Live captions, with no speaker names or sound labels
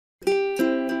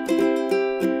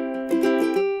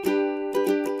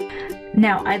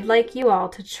Now, I'd like you all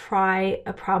to try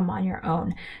a problem on your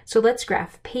own. So let's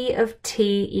graph P of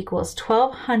t equals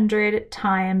 1200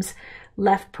 times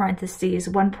left parentheses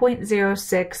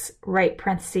 1.06 right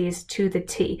parentheses to the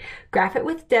t. Graph it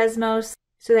with Desmos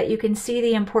so that you can see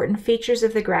the important features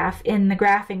of the graph in the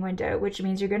graphing window, which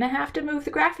means you're going to have to move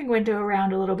the graphing window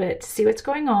around a little bit to see what's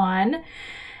going on.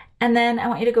 And then I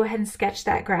want you to go ahead and sketch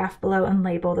that graph below and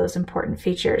label those important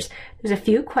features. There's a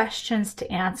few questions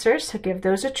to answer, so give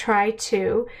those a try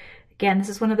too. Again, this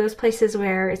is one of those places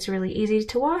where it's really easy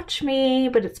to watch me,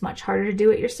 but it's much harder to do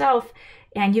it yourself.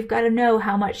 And you've got to know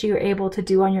how much you're able to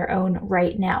do on your own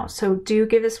right now. So do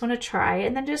give this one a try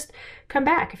and then just come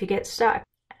back if you get stuck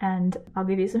and I'll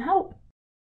give you some help.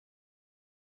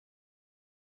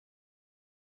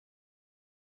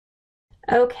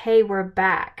 Okay, we're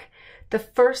back. The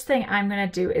first thing I'm going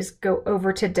to do is go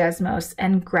over to Desmos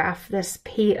and graph this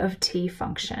P of t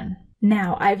function.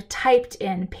 Now I've typed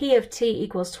in P of t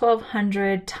equals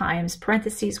 1200 times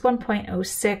parentheses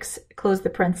 1.06, close the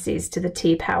parentheses to the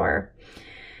t power,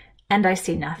 and I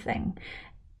see nothing.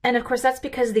 And of course that's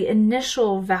because the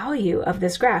initial value of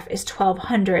this graph is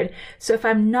 1200. So if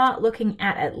I'm not looking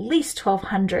at least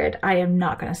 1200, I am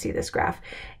not going to see this graph.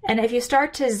 And if you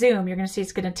start to zoom, you're going to see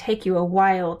it's going to take you a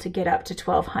while to get up to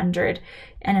 1200.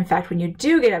 And in fact, when you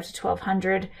do get up to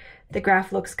 1200, the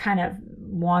graph looks kind of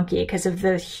wonky because of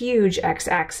the huge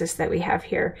x-axis that we have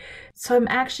here. So I'm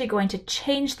actually going to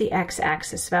change the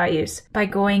x-axis values by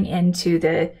going into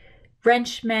the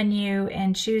wrench menu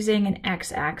and choosing an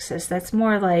x-axis that's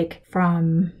more like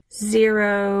from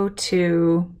 0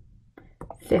 to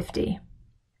 50.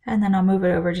 And then I'll move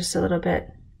it over just a little bit.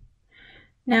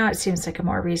 Now it seems like a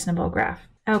more reasonable graph.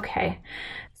 Okay,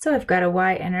 so I've got a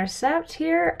y-intercept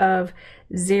here of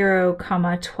 0,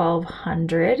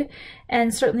 1200,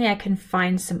 and certainly I can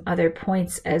find some other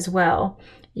points as well.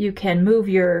 You can move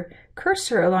your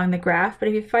cursor along the graph, but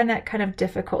if you find that kind of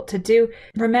difficult to do,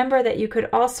 remember that you could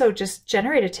also just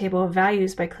generate a table of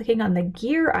values by clicking on the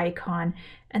gear icon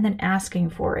and then asking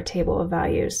for a table of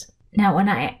values. Now, when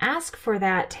I ask for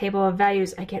that table of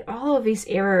values, I get all of these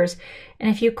errors. And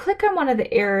if you click on one of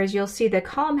the errors, you'll see the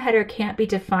column header can't be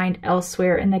defined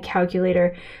elsewhere in the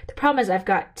calculator. The problem is I've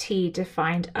got t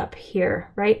defined up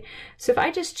here, right? So if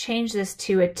I just change this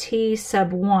to a t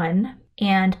sub 1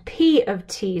 and P of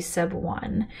t sub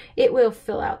 1, it will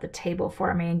fill out the table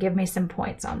for me and give me some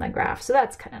points on the graph. So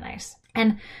that's kind of nice.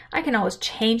 And I can always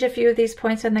change a few of these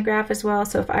points on the graph as well.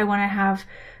 So if I want to have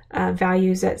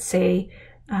values that say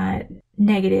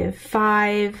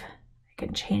 -5, I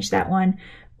can change that one,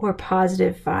 or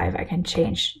 +5, I can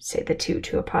change, say, the 2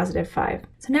 to a +5.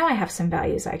 So now I have some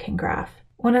values I can graph.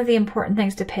 One of the important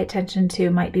things to pay attention to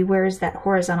might be where is that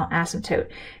horizontal asymptote.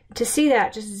 To see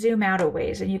that, just zoom out a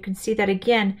ways, and you can see that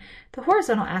again, the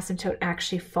horizontal asymptote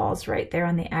actually falls right there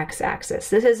on the x-axis.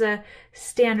 This is a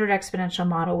standard exponential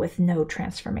model with no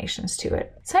transformations to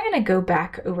it. So I'm going to go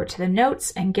back over to the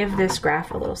notes and give this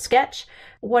graph a little sketch.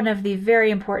 One of the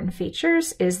very important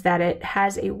features is that it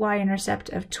has a y-intercept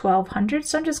of 1200,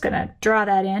 so I'm just going to draw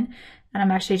that in. And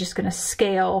I'm actually just going to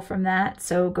scale from that.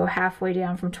 So go halfway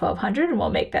down from 1200 and we'll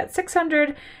make that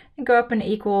 600, and go up and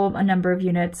equal a number of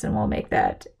units and we'll make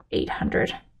that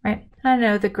 800, right? And I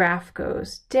know the graph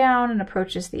goes down and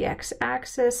approaches the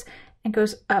x-axis and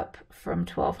goes up from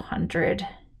 1200.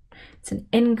 It's an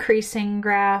increasing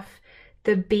graph.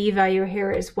 The b value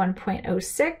here is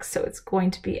 1.06, so it's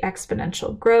going to be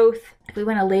exponential growth. If we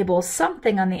want to label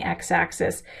something on the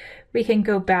x-axis, we can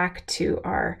go back to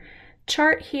our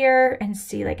chart here and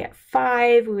see, like at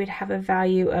 5 we would have a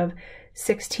value of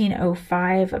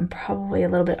 1605. I'm probably a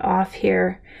little bit off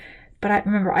here, but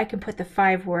remember I can put the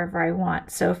 5 wherever I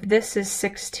want. So if this is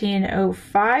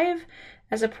 1605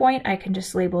 as a point, I can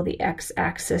just label the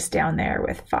x-axis down there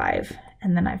with 5,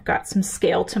 and then I've got some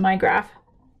scale to my graph.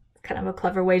 Kind of a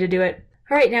clever way to do it.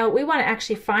 All right, now we want to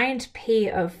actually find P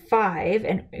of 5,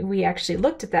 and we actually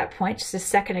looked at that point just a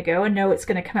second ago and know it's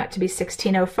going to come out to be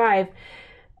 1605.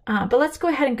 But let's go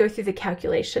ahead and go through the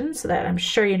calculation so that I'm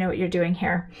sure you know what you're doing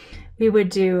here. We would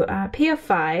do P of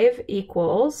 5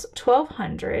 equals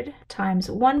 1200 times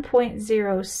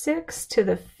 1.06 to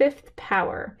the 5th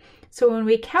power. So when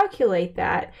we calculate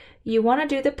that, you want to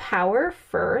do the power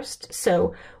first.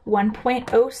 So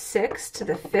 1.06 to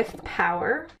the 5th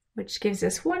power, which gives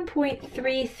us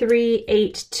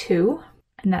 1.3382,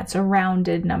 and that's a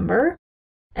rounded number.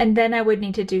 And then I would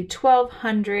need to do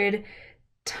 1200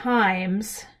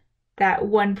 times that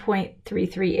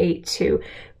 1.3382,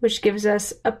 which gives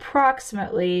us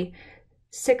approximately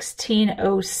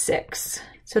 1606.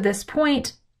 So this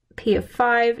point, P of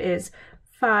 5, is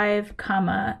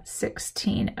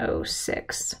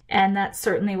 1606. And that's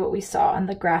certainly what we saw on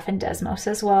the graph in Desmos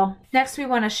as well. Next, we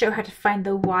want to show how to find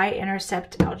the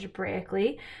y-intercept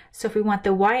algebraically. So if we want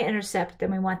the y-intercept,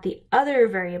 then we want the other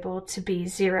variable to be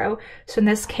 0. So in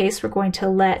this case, we're going to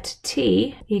let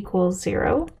t equal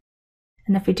 0.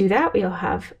 And if we do that, we'll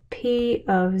have p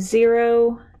of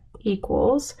 0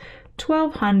 equals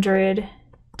 1200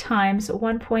 times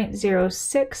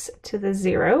 1.06 to the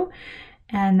 0.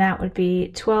 And that would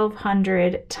be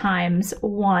 1200 times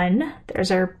 1.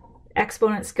 There's our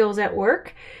exponent skills at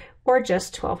work, or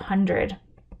just 1200.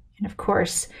 And of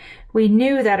course, we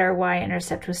knew that our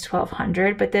y-intercept was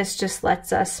 1200, but this just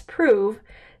lets us prove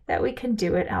that we can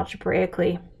do it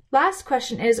algebraically. Last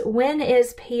question is, when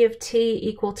is p of t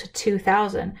equal to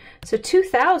 2000? So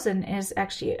 2000 is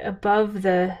actually above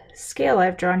the scale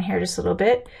I've drawn here just a little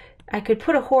bit. I could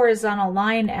put a horizontal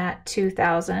line at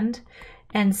 2000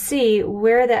 and see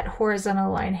where that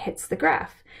horizontal line hits the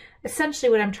graph. Essentially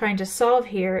what I'm trying to solve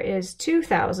here is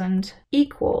 2000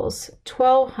 equals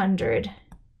 1200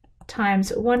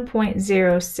 times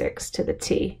 1.06 to the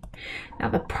t. Now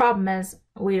the problem is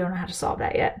we don't know how to solve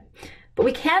that yet. But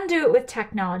we can do it with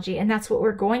technology, and that's what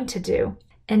we're going to do.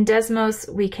 In Desmos,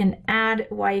 we can add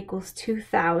y equals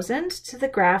 2000 to the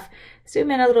graph,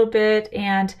 zoom in a little bit,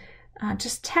 and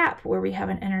just tap where we have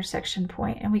an intersection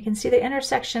point. And we can see the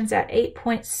intersection's at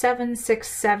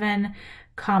 8.767,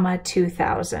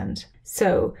 2000.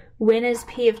 So when is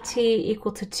p of t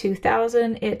equal to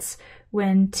 2000? It's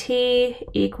when t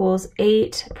equals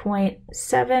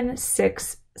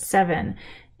 8.767.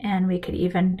 And we could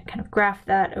even kind of graph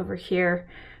that over here.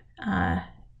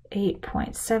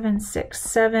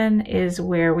 8.767 is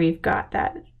where we've got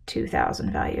that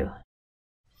 2000 value.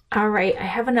 All right, I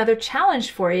have another challenge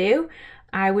for you.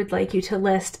 I would like you to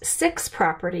list 6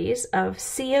 properties of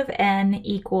C of n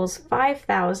equals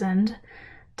 5000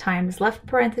 times left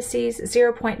parentheses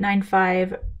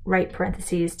 0.95 right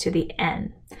parentheses to the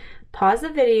n. Pause the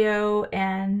video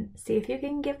and see if you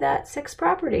can give that 6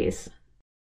 properties.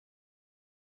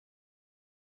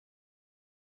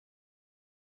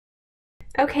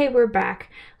 Okay, we're back.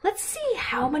 Let's see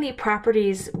how many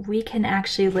properties we can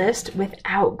actually list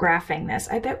without graphing this.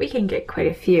 I bet we can get quite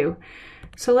a few.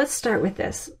 So let's start with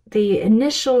this. The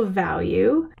initial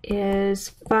value is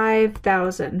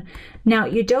 5000. Now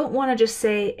you don't want to just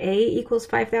say A equals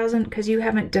 5000 because you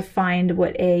haven't defined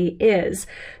what A is.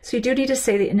 So you do need to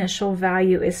say the initial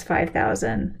value is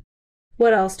 5000.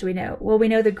 What else do we know? Well, we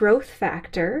know the growth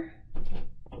factor.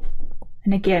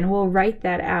 And again, we'll write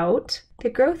that out. The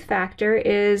growth factor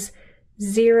is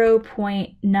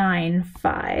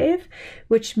 0.95,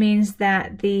 which means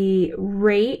that the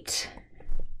rate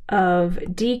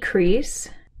of decrease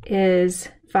is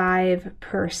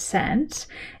 5%.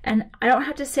 And I don't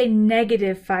have to say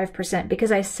negative 5%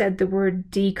 because I said the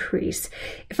word decrease.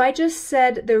 If I just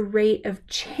said the rate of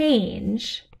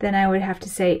change, then I would have to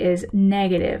say is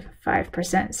negative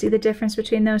 5%. See the difference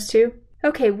between those two?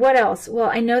 Okay, what else?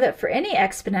 Well, I know that for any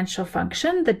exponential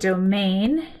function, the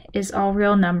domain is all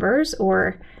real numbers,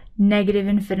 or negative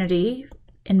infinity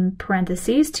in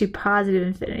parentheses to positive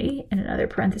infinity in another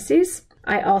parentheses.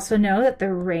 I also know that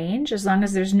the range, as long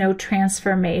as there's no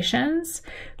transformations,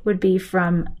 would be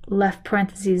from left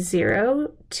parentheses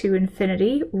 0 to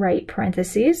infinity, right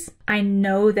parentheses. I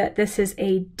know that this is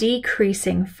a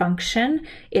decreasing function.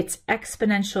 It's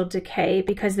exponential decay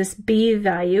because this b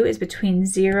value is between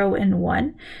 0 and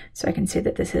 1. So I can say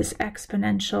that this is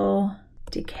exponential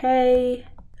decay.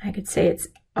 I could say it's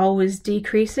always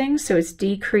decreasing, so it's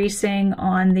decreasing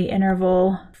on the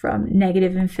interval from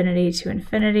negative infinity to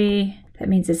infinity. That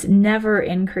means it's never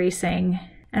increasing.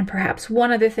 And perhaps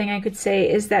one other thing I could say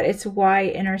is that its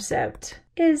y-intercept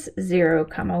is 0,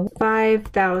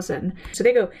 5000. So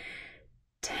there you go,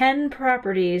 10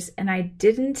 properties, and I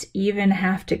didn't even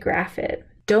have to graph it.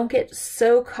 Don't get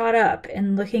so caught up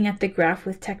in looking at the graph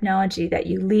with technology that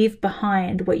you leave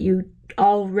behind what you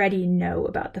already know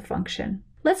about the function.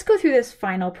 Let's go through this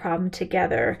final problem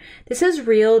together. This is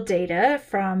real data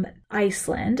from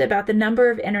Iceland about the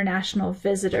number of international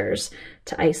visitors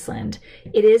to Iceland.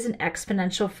 It is an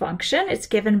exponential function. It's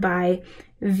given by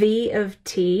v of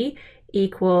t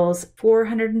equals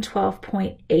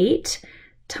 412.8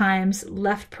 times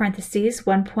left parentheses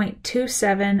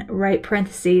 1.27 right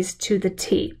parentheses to the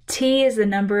t. T is the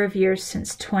number of years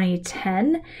since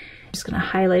 2010. I'm just going to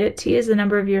highlight it. T is the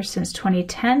number of years since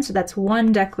 2010, so that's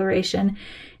one declaration.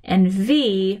 And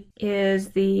V is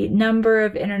the number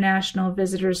of international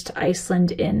visitors to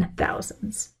Iceland in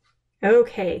thousands.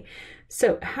 Okay,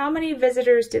 so how many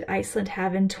visitors did Iceland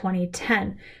have in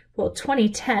 2010? Well,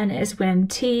 2010 is when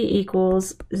T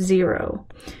equals 0.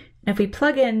 If we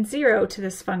plug in 0 to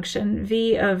this function,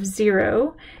 v of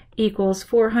 0 equals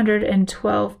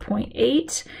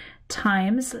 412.8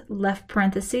 times left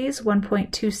parentheses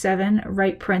 1.27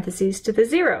 right parentheses to the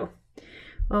 0.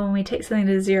 Well, when we take something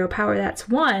to the 0 power, that's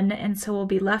 1, and so we'll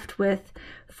be left with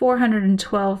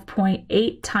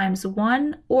 412.8 times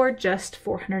 1, or just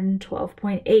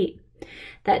 412.8.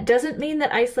 That doesn't mean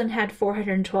that Iceland had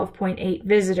 412.8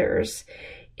 visitors.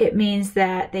 It means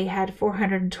that they had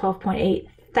 412.8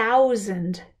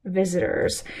 thousand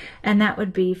visitors, and that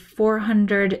would be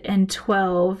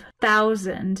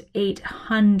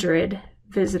 412,800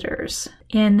 visitors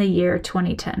in the year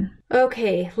 2010.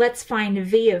 Okay, let's find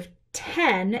v of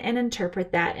 10 and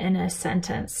interpret that in a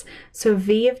sentence. So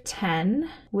v of 10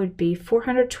 would be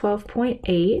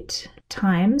 412.8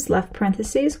 times left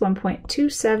parentheses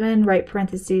 1.27 right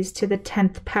parentheses to the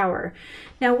 10th power.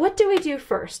 Now what do we do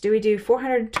first? Do we do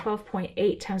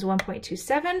 412.8 times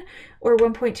 1.27 or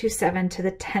 1.27 to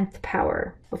the 10th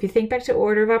power? Well, if you think back to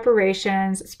order of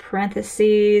operations, it's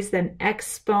parentheses, then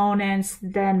exponents,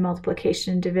 then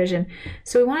multiplication and division.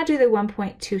 So we want to do the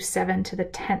 1.27 to the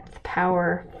 10th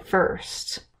power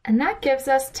first. And that gives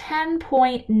us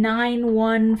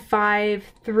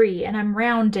 10.9153, and I'm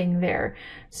rounding there.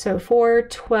 So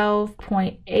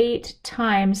 412.8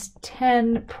 times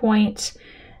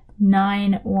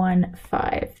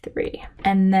 10.9153.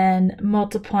 And then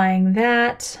multiplying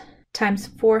that times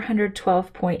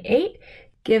 412.8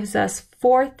 gives us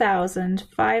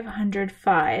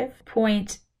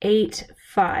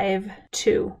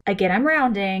 4,505.852. Again, I'm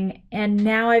rounding, and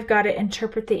now I've got to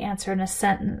interpret the answer in a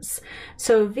sentence.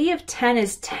 So v of 10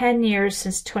 is 10 years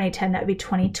since 2010. That would be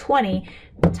 2020.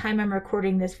 The time I'm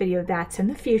recording this video, that's in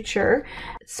the future.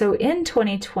 So in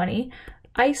 2020,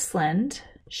 Iceland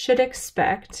should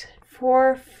expect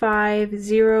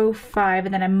 4,505,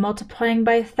 and then I'm multiplying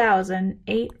by 1,000,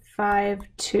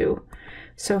 852.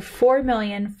 So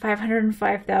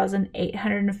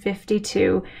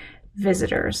 4,505,852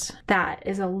 visitors. That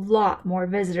is a lot more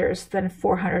visitors than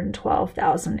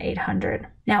 412,800.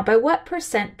 Now, by what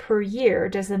percent per year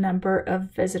does the number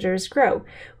of visitors grow?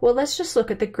 Well, let's just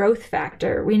look at the growth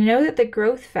factor. We know that the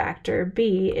growth factor,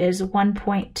 B, is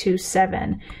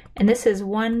 1.27, and this is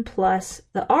 1 plus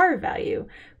the R value,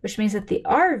 which means that the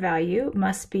R value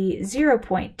must be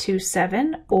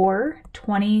 0.27 or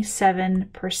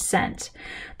 27%.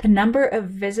 The number of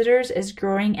visitors is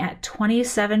growing at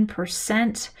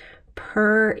 27%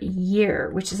 per year,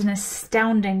 which is an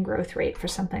astounding growth rate for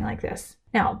something like this.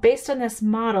 Now, based on this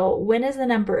model, when is the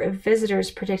number of visitors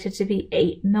predicted to be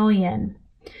 8 million?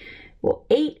 Well,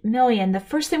 8 million, the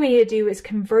first thing we need to do is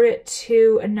convert it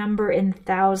to a number in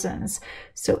thousands.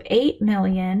 So 8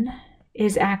 million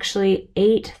is actually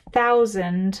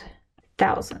 8,000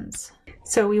 thousands.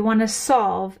 So we want to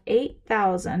solve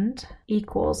 8,000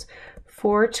 equals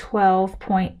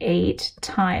 412.8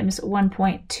 times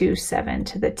 1.27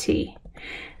 to the t.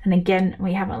 And again,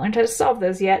 we haven't learned how to solve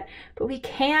those yet, but we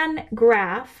can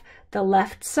graph the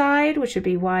left side, which would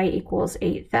be y equals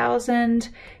 8,000,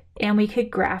 and we could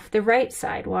graph the right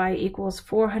side, y equals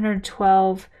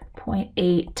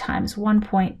 412.8 times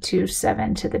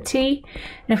 1.27 to the t.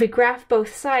 And if we graph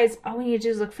both sides, all we need to do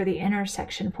is look for the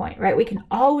intersection point, right? We can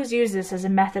always use this as a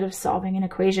method of solving an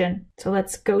equation. So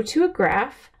let's go to a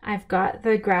graph. I've got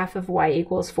the graph of y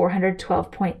equals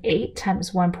 412.8 times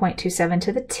 1.27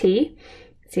 to the t.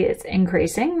 See, it's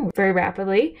increasing very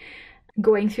rapidly,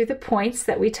 going through the points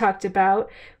that we talked about,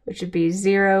 which would be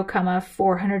 0,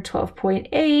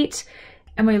 412.8,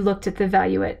 and we looked at the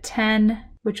value at 10,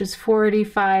 which was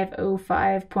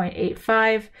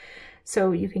 4,505.85.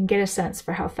 So you can get a sense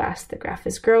for how fast the graph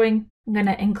is growing. I'm going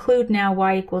to include now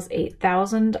y equals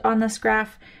 8,000 on this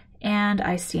graph, and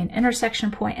I see an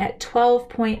intersection point at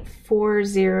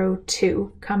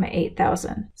 12.402,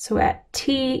 8,000. So at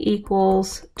t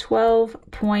equals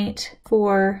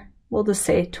 12.4, we'll just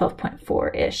say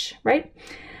 12.4-ish, right?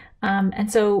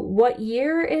 And so what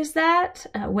year is that?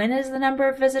 When is the number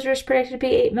of visitors predicted to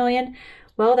be 8 million?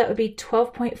 Well, that would be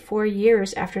 12.4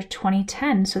 years after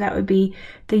 2010. So that would be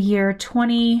the year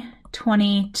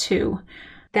 2022.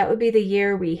 That would be the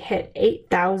year we hit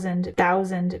 8,000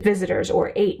 visitors,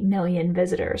 or 8 million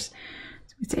visitors.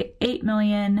 So we'd say 8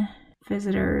 million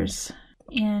visitors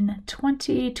in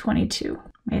 2022.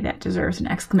 Maybe that deserves an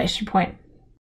exclamation point.